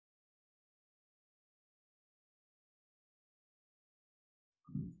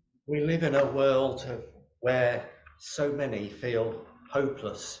We live in a world where so many feel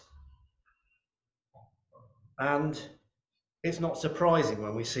hopeless, and it's not surprising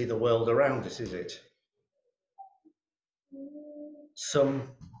when we see the world around us, is it? Some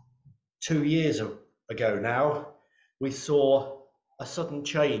 2 years ago now, we saw a sudden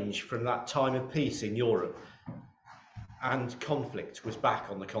change from that time of peace in Europe, and conflict was back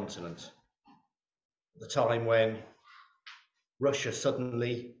on the continent. The time when Russia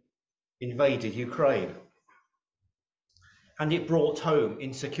suddenly invaded Ukraine, and it brought home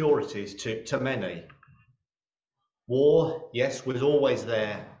insecurities to many. War, yes, was always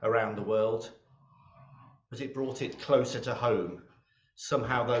there around the world, but it brought it closer to home.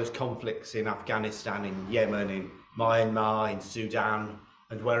 Somehow those conflicts in Afghanistan, in Yemen, in Myanmar, in Sudan,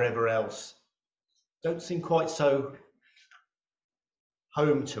 and wherever else don't seem quite so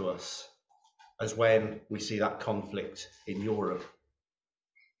home to us as when we see that conflict in Europe.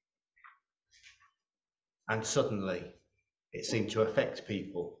 And suddenly it seemed to affect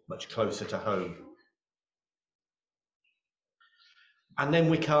people much closer to home. And then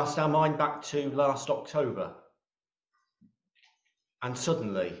we cast our mind back to last October. And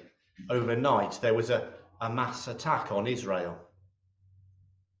suddenly, overnight, there was a mass attack on Israel.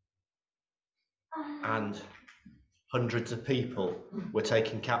 And hundreds of people were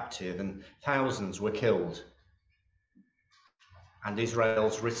taken captive and thousands were killed. And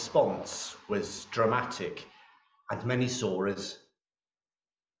Israel's response was dramatic, and many saw as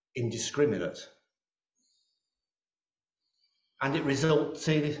indiscriminate. And it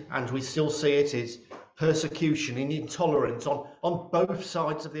resulted, and we still see it, is persecution and intolerance on both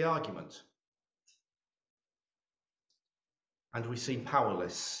sides of the argument. And we seem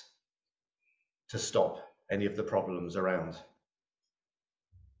powerless to stop any of the problems around.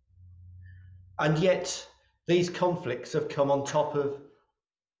 And yet, these conflicts have come on top of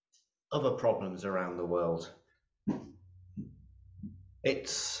other problems around the world.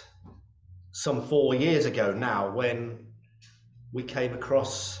 It's some 4 years ago now when we came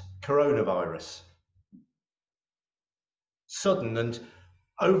across coronavirus. Sudden and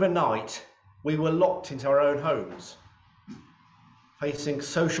overnight, we were locked into our own homes, facing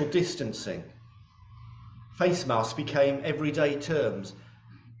social distancing. Face masks became everyday terms,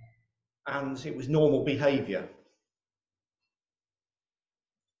 and it was normal behaviour.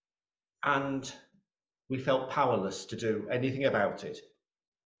 And we felt powerless to do anything about it.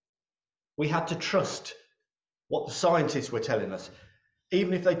 We had to trust what the scientists were telling us,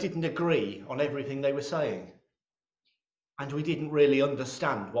 even if they didn't agree on everything they were saying. And we didn't really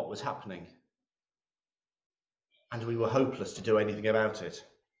understand what was happening. And we were hopeless to do anything about it.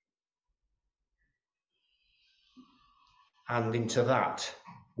 And into that,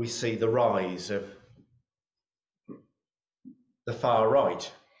 we see the rise of the far right,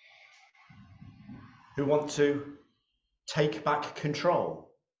 who want to take back control.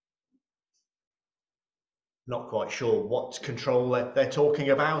 Not quite sure what control they're talking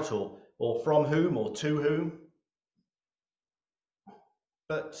about, or from whom, or to whom.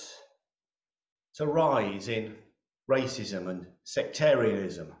 But it's a rise in racism and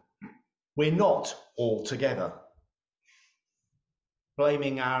sectarianism. We're not all together,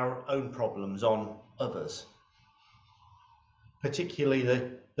 blaming our own problems on others, particularly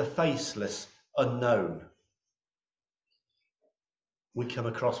the faceless unknown. We come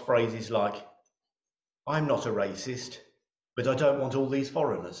across phrases like, "I'm not a racist, but I don't want all these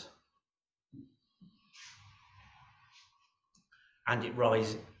foreigners." And it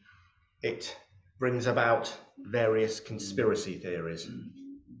brings about various conspiracy theories.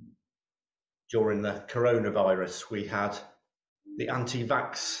 During the coronavirus, we had the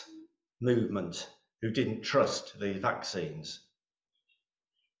anti-vax movement who didn't trust the vaccines.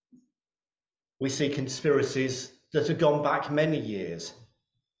 We see conspiracies that have gone back many years.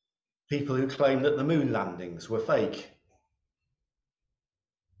 People who claim that the moon landings were fake.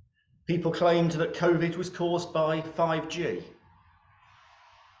 People claimed that COVID was caused by 5G.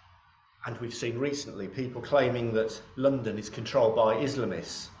 And we've seen recently people claiming that London is controlled by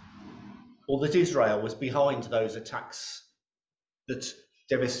Islamists, or that Israel was behind those attacks that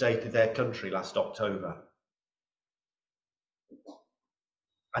devastated their country last October.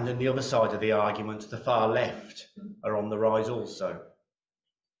 And on the other side of the argument, the far left are on the rise also.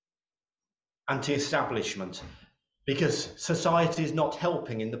 Anti-establishment, because society is not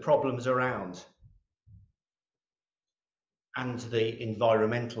helping in the problems around. And the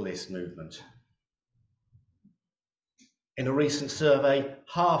environmentalist movement. In a recent survey,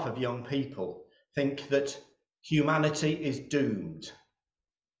 half of young people think that humanity is doomed.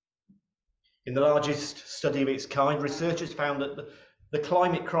 In the largest study of its kind, researchers found that The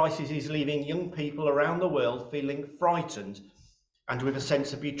climate crisis is leaving young people around the world feeling frightened and with a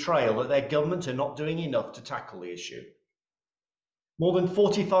sense of betrayal that their government are not doing enough to tackle the issue. More than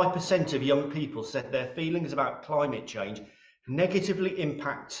 45% of young people said their feelings about climate change negatively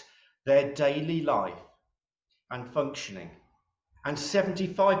impact their daily life and functioning. And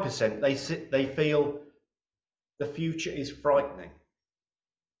 75% they feel the future is frightening,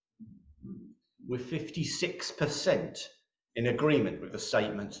 with 56% in agreement with the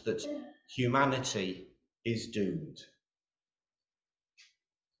statement that humanity is doomed.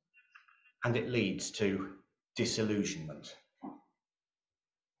 And it leads to disillusionment,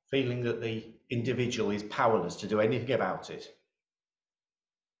 feeling that the individual is powerless to do anything about it.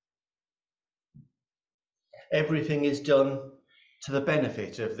 Everything is done to the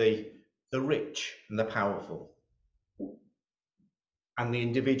benefit of the rich and the powerful, and the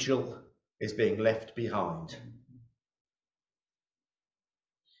individual is being left behind.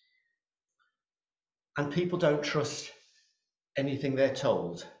 And people don't trust anything they're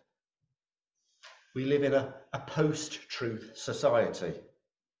told. We live in a post-truth society,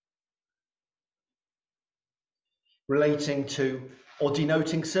 relating to or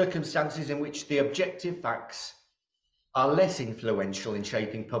denoting circumstances in which the objective facts are less influential in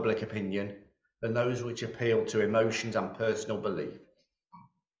shaping public opinion than those which appeal to emotions and personal belief.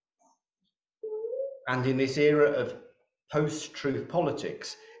 And in this era of post-truth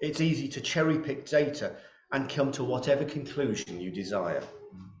politics, it's easy to cherry-pick data and come to whatever conclusion you desire,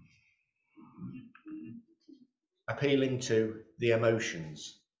 appealing to the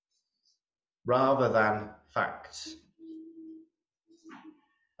emotions rather than facts.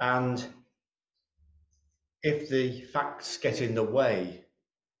 And if the facts get in the way,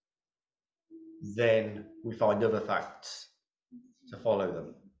 then we find other facts to follow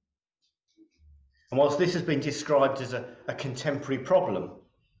them. And whilst this has been described as a contemporary problem,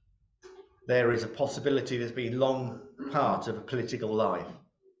 there is a possibility that's been long part of a political life.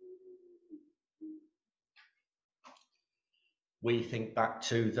 We think back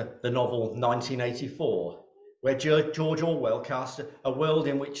to the novel 1984, where George Orwell cast a world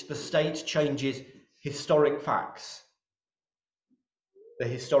in which the state changes historic facts, the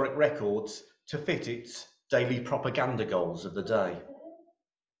historic records, to fit its daily propaganda goals of the day.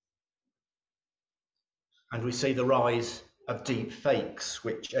 And we see the rise of deep fakes,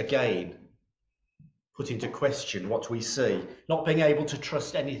 which again put into question what we see, not being able to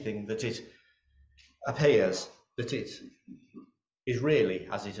trust anything that it appears, that it is really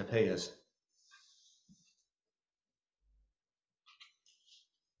as it appears.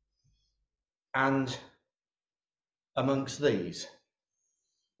 And amongst these,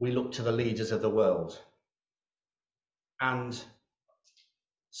 we look to the leaders of the world, and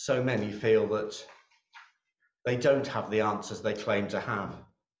so many feel that they don't have the answers they claim to have.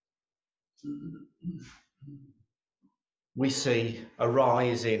 We see a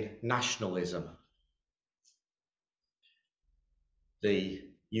rise in nationalism. The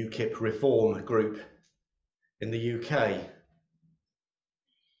UKIP reform group in the UK,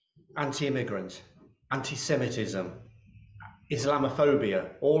 anti-immigrant, anti-Semitism, Islamophobia,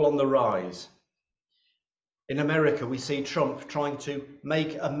 all on the rise. In America, we see Trump trying to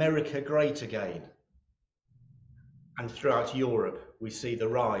make America great again. And throughout Europe, we see the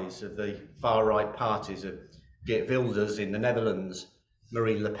rise of the far-right parties of Geert Wilders in the Netherlands,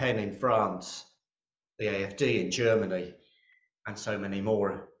 Marine Le Pen in France, the AfD in Germany, and so many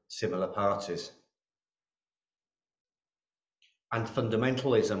more similar parties. And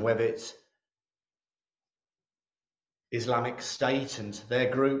fundamentalism, whether it's Islamic State and their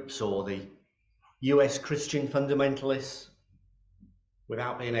groups or the US Christian fundamentalists,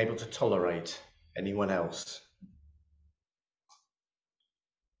 without being able to tolerate anyone else.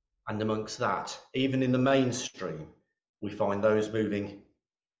 And amongst that, even in the mainstream, we find those moving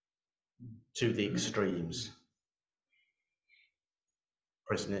to the extremes.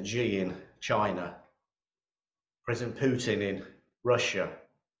 President Xi in China, President Putin in Russia,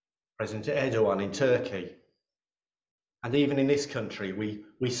 President Erdogan in Turkey. And even in this country,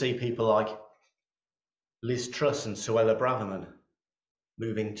 we see people like Liz Truss and Suella Braverman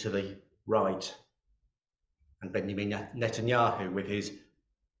moving to the right, and Benjamin Netanyahu with his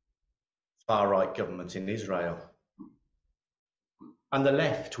far-right government in Israel. And the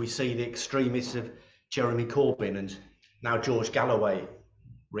left, we see the extremists of Jeremy Corbyn and now George Galloway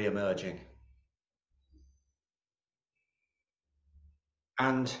re-emerging.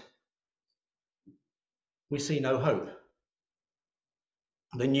 And we see no hope.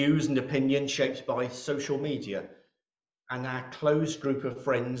 The news and opinion shaped by social media and our closed group of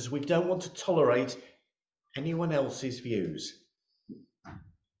friends, we don't want to tolerate anyone else's views.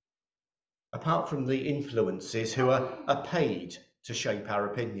 apart from the influences who are paid to shape our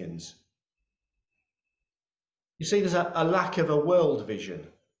opinions. You see, there's a lack of a world vision.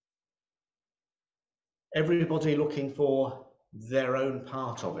 Everybody looking for their own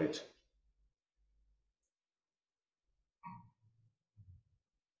part of it.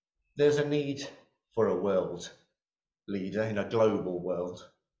 There's a need for a world leader in a global world.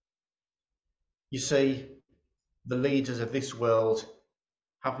 You see, the leaders of this world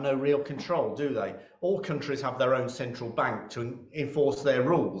have no real control, do they? All countries have their own central bank to enforce their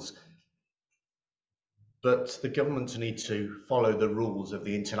rules, but the governments need to follow the rules of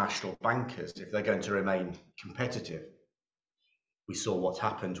the international bankers if they're going to remain competitive. We saw what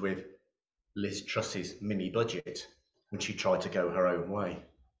happened with Liz Truss's mini budget when she tried to go her own way.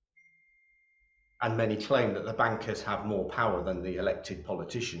 And many claim that the bankers have more power than the elected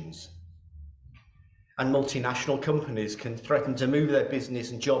politicians. And multinational companies can threaten to move their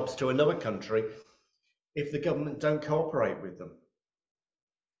business and jobs to another country if the government don't cooperate with them.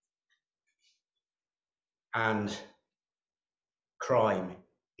 And crime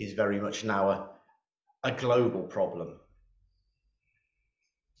is very much now a global problem.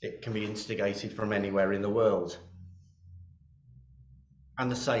 It can be instigated from anywhere in the world.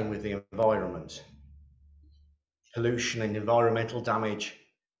 And the same with the environment. Pollution and environmental damage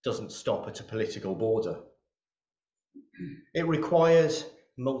doesn't stop at a political border. It requires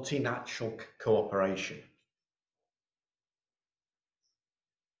multinational cooperation.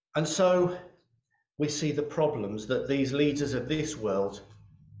 And so we see the problems that these leaders of this world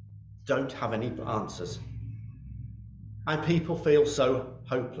don't have any answers. And people feel so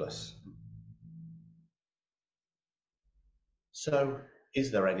hopeless. So,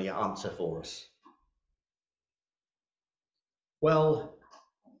 is there any answer for us? Well,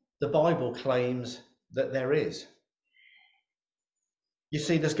 the Bible claims that there is. You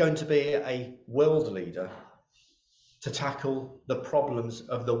see, there's going to be a world leader to tackle the problems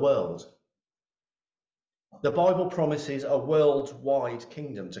of the world. The Bible promises a worldwide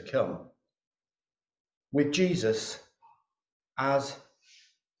kingdom to come, with Jesus as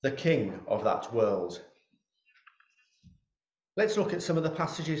the king of that world. Let's look at some of the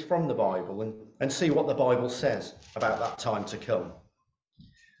passages from the Bible and see what the Bible says about that time to come.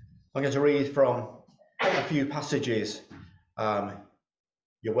 I'm going to read from a few passages.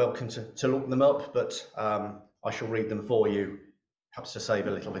 You're welcome to look them up, but I shall read them for you, perhaps to save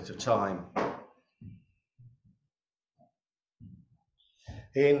a little bit of time.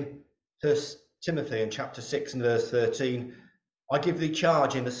 In 1 Timothy in chapter 6 and verse 13, I give thee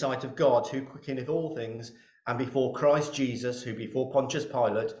charge in the sight of God, who quickeneth all things, and before Christ Jesus, who before Pontius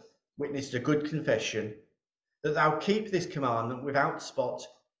Pilate witnessed a good confession, that thou keep this commandment without spot,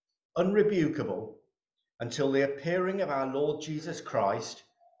 unrebukable, until the appearing of our Lord Jesus Christ,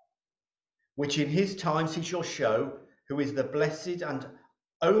 which in his times he shall show, who is the blessed and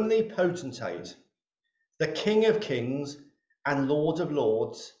only potentate, the King of kings and Lord of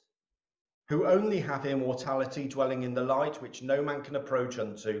lords, who only have immortality, dwelling in the light which no man can approach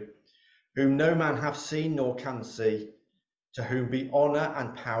unto, whom no man hath seen nor can see, to whom be honour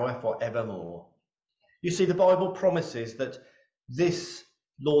and power for evermore. You see, the Bible promises that this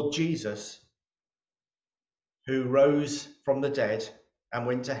Lord Jesus, who rose from the dead and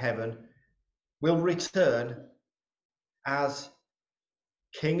went to heaven, will return as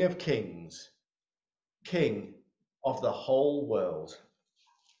King of kings, King of the whole world.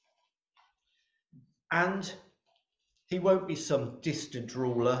 And he won't be some distant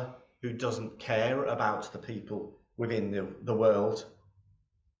ruler who doesn't care about the people within the world.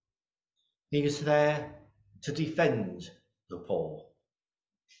 He is there to defend the poor.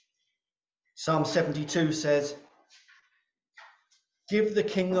 Psalm 72 says, give the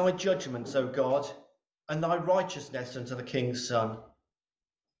king thy judgments, O God, and thy righteousness unto the king's son.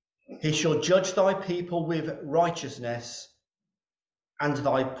 He shall judge thy people with righteousness, and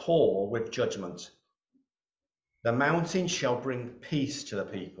thy poor with judgment. The mountains shall bring peace to the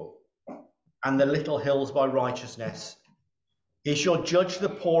people, and the little hills by righteousness. He shall judge the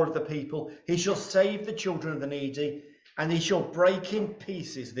poor of the people. He shall save the children of the needy, and he shall break in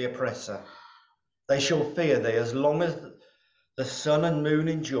pieces the oppressor. They shall fear thee as long as the sun and moon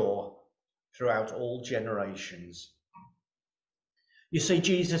endure, throughout all generations. You see,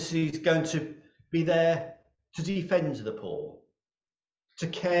 Jesus is going to be there to defend the poor, to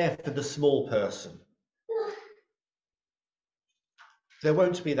care for the small person. There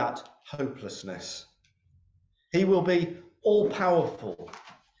won't be that hopelessness. He will be all powerful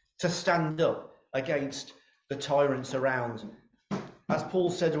to stand up against the tyrants around. As Paul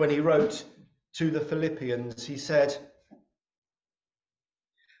said when he wrote to the Philippians, he said,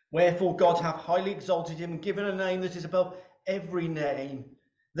 Wherefore God hath highly exalted him and given a name that is above every name,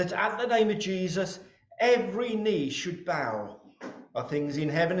 that at the name of Jesus every knee should bow, of things in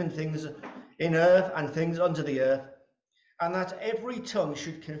heaven and things in earth and things under the earth, and that every tongue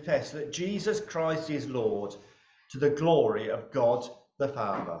should confess that Jesus Christ is Lord, to the glory of God the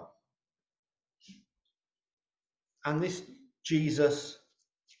Father. And this Jesus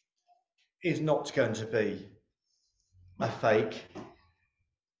is not going to be a fake.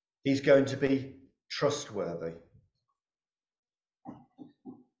 He's going to be trustworthy.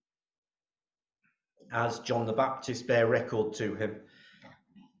 As John the Baptist bare record to him.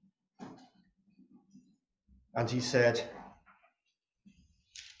 And he said,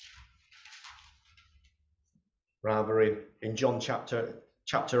 rather in John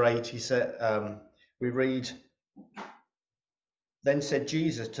chapter 8, he said, we read, then said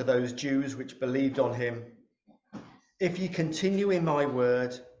Jesus to those Jews which believed on him, if ye continue in my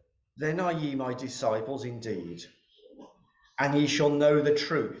word, then are ye my disciples indeed, and ye shall know the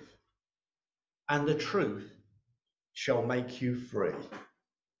truth, and the truth shall make you free.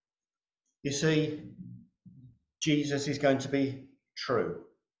 You see, Jesus is going to be true.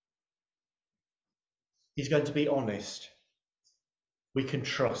 He's going to be honest. We can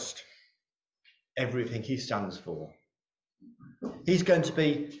trust everything he stands for. He's going to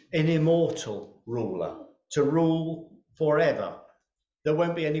be an immortal ruler, to rule forever. There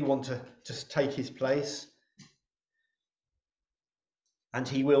won't be anyone to take his place. And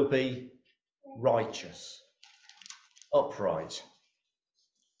he will be righteous, upright.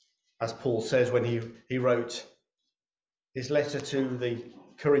 As Paul says when he wrote his letter to the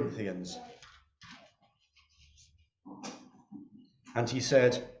Corinthians. And he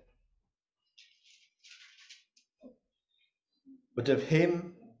said, but of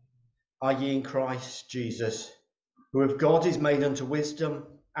him are ye in Christ Jesus, who of God is made unto wisdom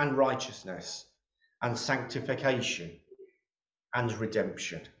and righteousness and sanctification and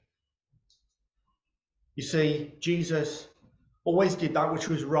redemption. You see, Jesus always did that which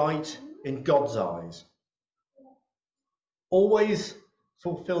was right in God's eyes, always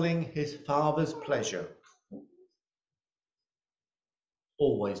fulfilling his Father's pleasure,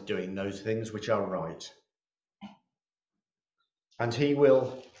 always doing those things which are right. And he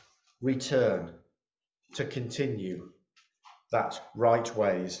will return to continue that right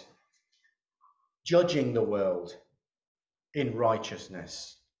ways, judging the world in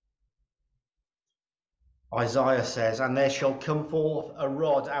righteousness. Isaiah says, and there shall come forth a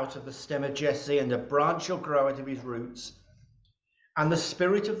rod out of the stem of Jesse, and a branch shall grow out of his roots. And the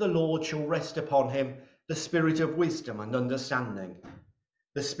Spirit of the Lord shall rest upon him, the Spirit of wisdom and understanding,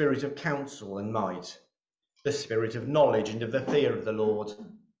 the Spirit of counsel and might, the Spirit of knowledge and of the fear of the Lord,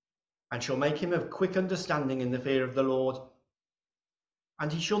 and shall make him of quick understanding in the fear of the Lord. And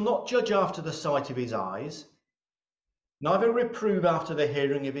he shall not judge after the sight of his eyes, neither reprove after the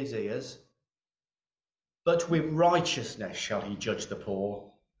hearing of his ears, but with righteousness shall he judge the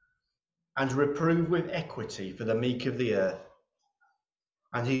poor, and reprove with equity for the meek of the earth.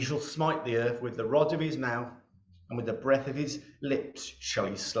 And he shall smite the earth with the rod of his mouth, and with the breath of his lips shall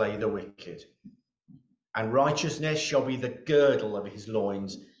he slay the wicked. And righteousness shall be the girdle of his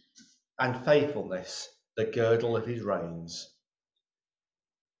loins, and faithfulness the girdle of his reins.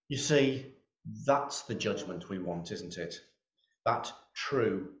 You see, that's the judgment we want, isn't it? That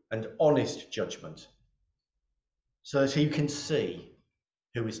true and honest judgment, so that he can see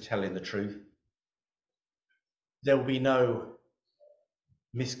who is telling the truth. There will be no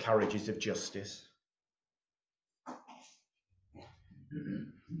miscarriages of justice.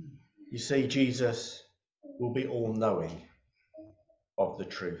 You see, Jesus will be all-knowing of the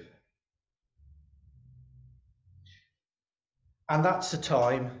truth. And that's a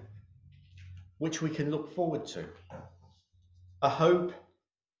time which we can look forward to. A hope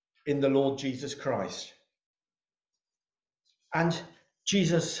in the Lord Jesus Christ. And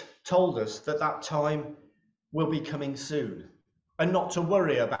Jesus told us that that time will be coming soon, and not to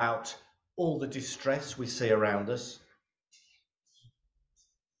worry about all the distress we see around us.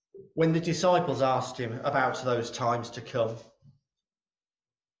 When the disciples asked him about those times to come,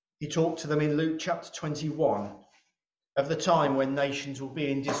 he talked to them in Luke chapter 21 of the time when nations will be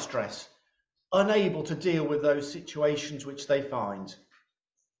in distress, unable to deal with those situations which they find.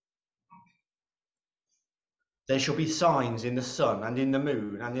 There shall be signs in the sun and in the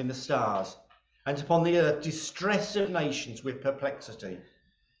moon and in the stars, and upon the earth distress of nations with perplexity,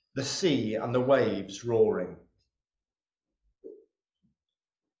 the sea and the waves roaring.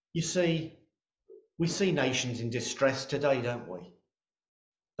 You see, we see nations in distress today, don't we?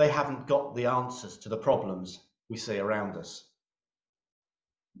 They haven't got the answers to the problems we see around us.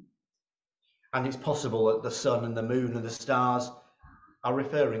 And it's possible that the sun and the moon and the stars are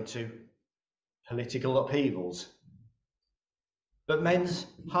referring to political upheavals. But men's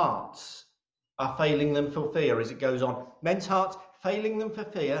hearts are failing them for fear as it goes on. Men's hearts failing them for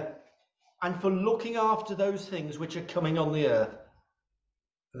fear and for looking after those things which are coming on the earth.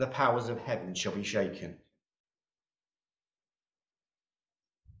 The powers of heaven shall be shaken.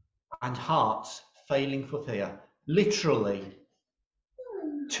 And hearts failing for fear, literally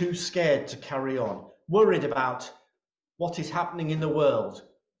too scared to carry on, worried about what is happening in the world,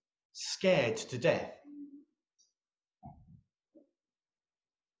 scared to death.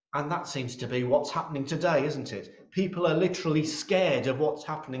 And that seems to be what's happening today, isn't it? People are literally scared of what's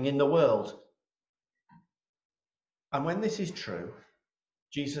happening in the world. And when this is true,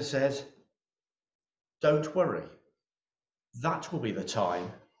 Jesus says, don't worry. That will be the time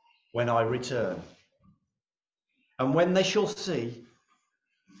when I return. And when they shall see,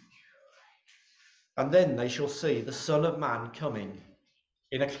 and then they shall see the Son of Man coming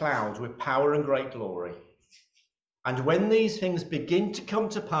in a cloud with power and great glory. And when these things begin to come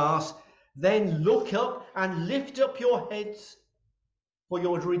to pass, then look up and lift up your heads, for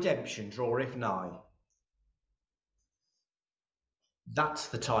your redemption draweth nigh. That's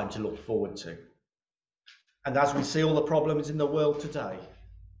the time to look forward to. And as we see all the problems in the world today,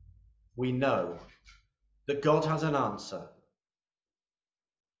 we know that God has an answer.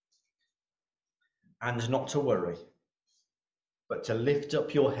 And not to worry, but to lift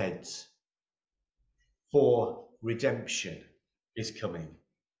up your heads, for redemption is coming.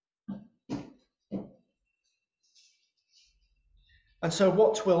 And so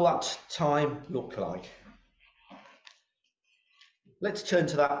what will that time look like? Let's turn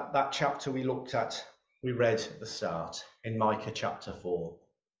to that chapter we read at the start, in Micah chapter 4.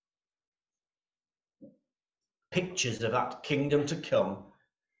 Pictures of that kingdom to come,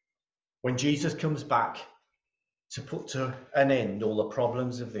 when Jesus comes back to put to an end all the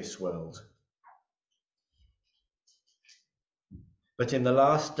problems of this world. But in the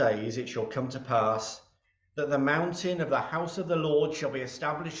last days it shall come to pass that the mountain of the house of the Lord shall be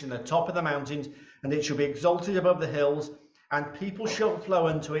established in the top of the mountains, and it shall be exalted above the hills, and people shall flow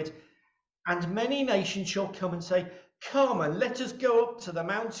unto it, and many nations shall come and say, come and let us go up to the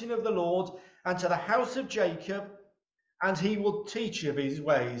mountain of the Lord, and to the house of Jacob, and he will teach of his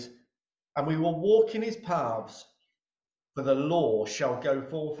ways, and we will walk in his paths. For the law shall go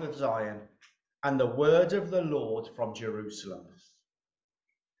forth of Zion, and the word of the Lord from Jerusalem.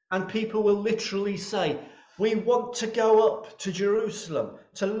 And people will literally say, we want to go up to Jerusalem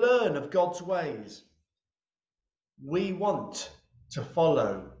to learn of God's ways. We want to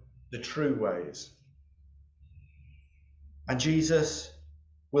follow the true ways. And Jesus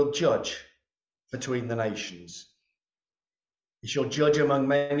will judge between the nations. He shall judge among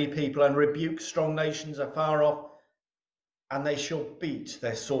many people and rebuke strong nations afar off, and they shall beat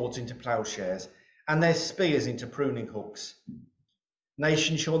their swords into plowshares and their spears into pruning hooks.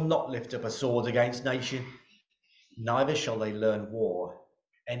 Nation shall not lift up a sword against nation, neither shall they learn war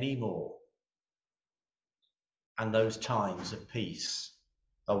any more. And those times of peace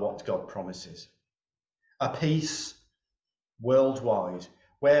are what God promises. A peace worldwide,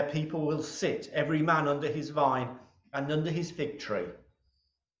 where people will sit, every man under his vine and under his fig tree,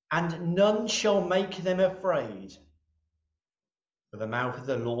 and none shall make them afraid, for the mouth of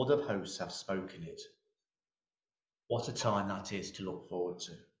the Lord of hosts hath spoken it. What a time that is to look forward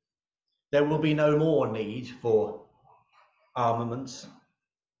to. There will be no more need for armaments.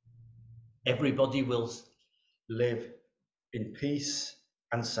 Everybody will live in peace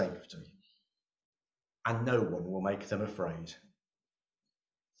and safety, and no one will make them afraid.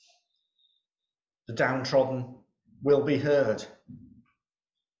 The downtrodden will be heard.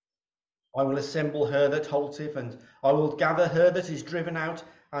 I will assemble her that halteth, and I will gather her that is driven out,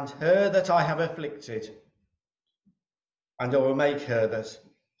 and her that I have afflicted. And I will make her that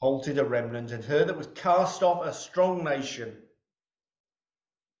halted a remnant, and her that was cast off a strong nation.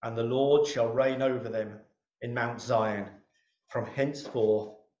 And the Lord shall reign over them in Mount Zion from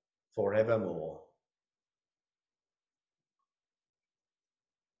henceforth forevermore.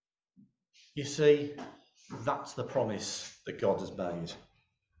 You see, that's the promise that God has made.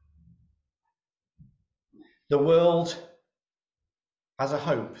 The world has a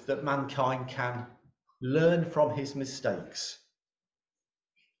hope that mankind can learn from his mistakes,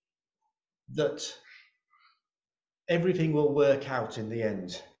 that everything will work out in the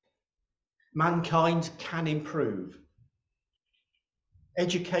end. Mankind can improve.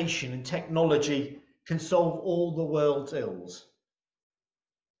 Education and technology can solve all the world's ills.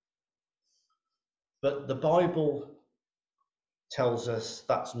 But the Bible tells us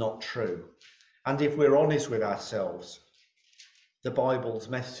that's not true. And if we're honest with ourselves, the Bible's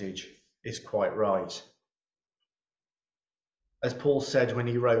message is quite right. As Paul said when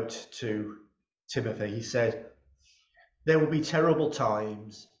he wrote to Timothy, he said, there will be terrible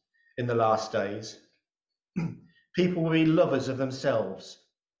times in the last days. People will be lovers of themselves,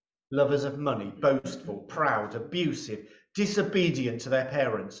 lovers of money, boastful, proud, abusive, disobedient to their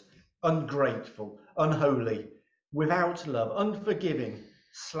parents, ungrateful, unholy, without love, unforgiving,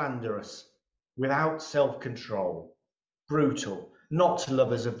 slanderous, without self-control, brutal, not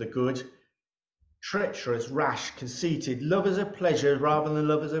lovers of the good, treacherous, rash, conceited, lovers of pleasure rather than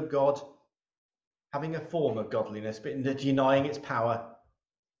lovers of God, having a form of godliness but denying its power.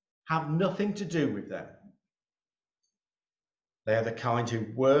 Have nothing to do with them. They are the kind who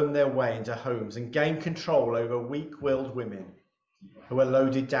worm their way into homes and gain control over weak-willed women who are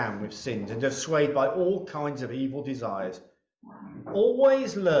loaded down with sins and are swayed by all kinds of evil desires,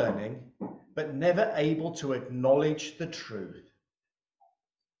 always learning but never able to acknowledge the truth.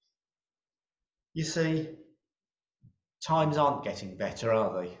 You see, times aren't getting better,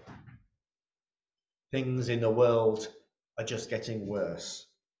 are they? Things in the world are just getting worse.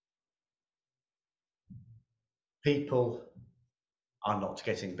 People are not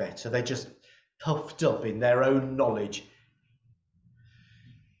getting better. They're just puffed up in their own knowledge,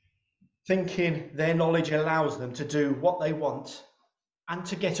 thinking their knowledge allows them to do what they want and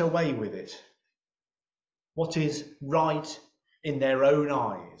to get away with it. What is right in their own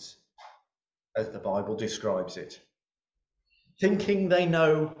eyes, as the Bible describes it. Thinking they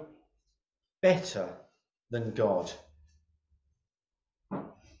know better than God.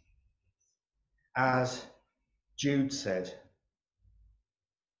 As Jude said,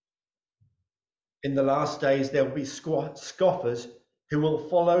 in the last days there will be scoffers who will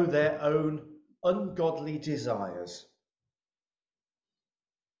follow their own ungodly desires.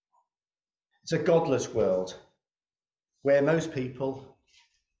 It's a godless world where most people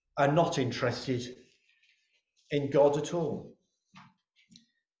are not interested in God at all.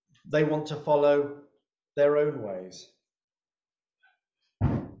 They want to follow their own ways.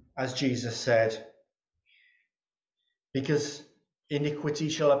 As Jesus said, because iniquity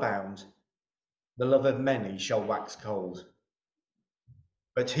shall abound, the love of many shall wax cold.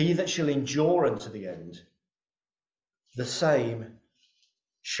 But he that shall endure unto the end, the same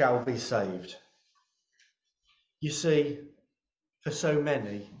shall be saved. You see, for so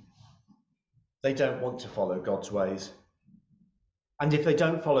many, they don't want to follow God's ways. And if they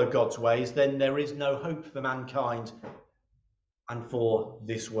don't follow God's ways, then there is no hope for mankind and for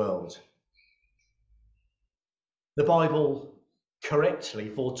this world. The Bible correctly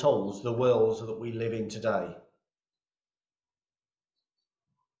foretells the world that we live in today.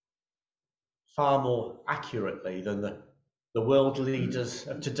 Far more accurately than the world leaders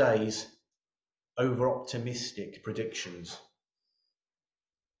of today's over-optimistic predictions.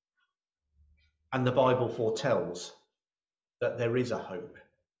 And the Bible foretells that there is a hope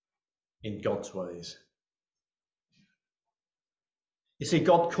in God's ways. You see,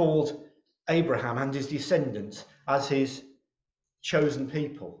 God called Abraham and his descendants as his chosen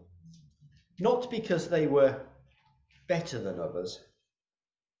people, not because they were better than others,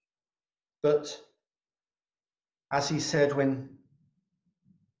 but as he said when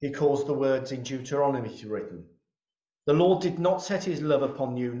he calls the words in Deuteronomy written, the Lord did not set his love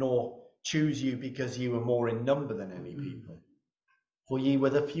upon you, nor choose you because you were more in number than any people, for ye were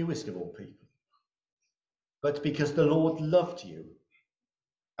the fewest of all people, but because the Lord loved you,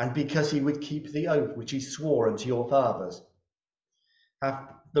 and because he would keep the oath which he swore unto your fathers. Hath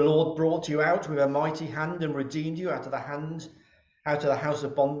the Lord brought you out with a mighty hand and redeemed you out of the house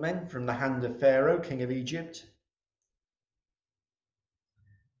of bondmen, from the hand of Pharaoh, king of Egypt?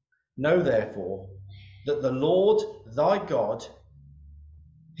 Know therefore that the Lord thy God,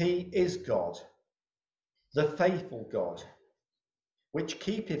 he is God, the faithful God, which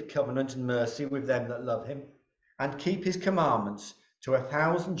keepeth covenant and mercy with them that love him, and keep his commandments to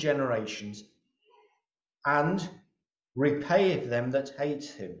 1,000 generations, and repayeth them that hate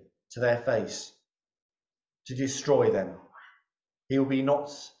him to their face, to destroy them. He will be not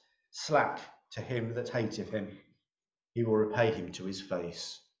slack to him that hateth him. He will repay him to his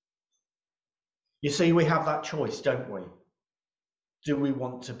face. You see, we have that choice, don't we? Do we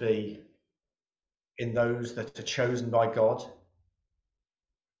want to be in those that are chosen by God,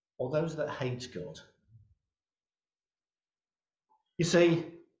 or those that hate God? You see,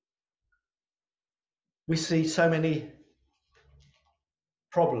 we see so many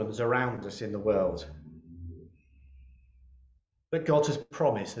problems around us in the world, but God has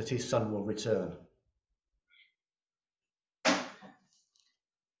promised that his Son will return.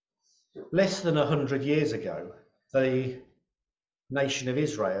 Less than 100 years ago, the nation of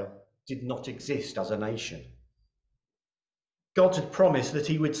Israel did not exist as a nation. God had promised that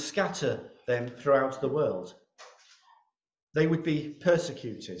he would scatter them throughout the world. They would be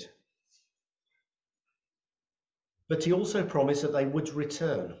persecuted. But he also promised that they would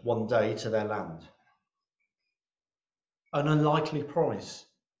return one day to their land. An unlikely promise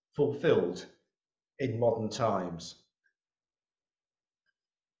fulfilled in modern times.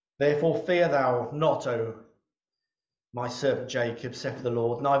 Therefore fear thou not, O my servant Jacob, saith the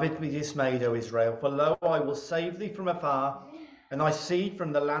Lord, neither be dismayed, O Israel, for lo, I will save thee from afar, and thy seed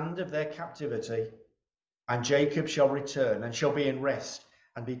from the land of their captivity. And Jacob shall return, and shall be in rest,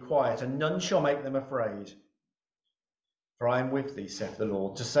 and be quiet, and none shall make them afraid. For I am with thee, saith the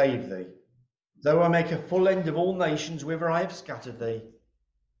Lord, to save thee. Though I make a full end of all nations whither I have scattered thee,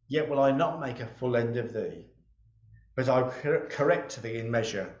 yet will I not make a full end of thee, but I will correct thee in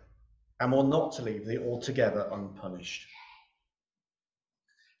measure, and will not leave thee altogether unpunished.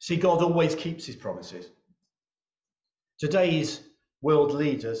 See, God always keeps his promises. Today's world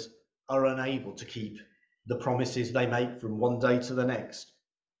leaders are unable to keep the promises they make from one day to the next.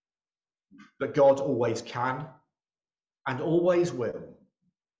 But God always can and always will.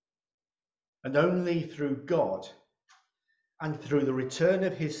 And only through God and through the return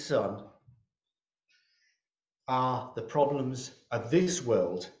of his Son are the problems of this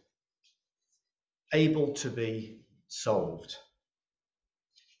world able to be solved.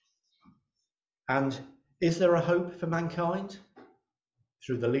 And is there a hope for mankind?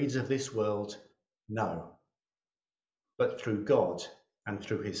 Through the leaders of this world? No. But through God and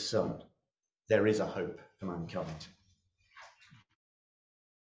through his Son, there is a hope for mankind.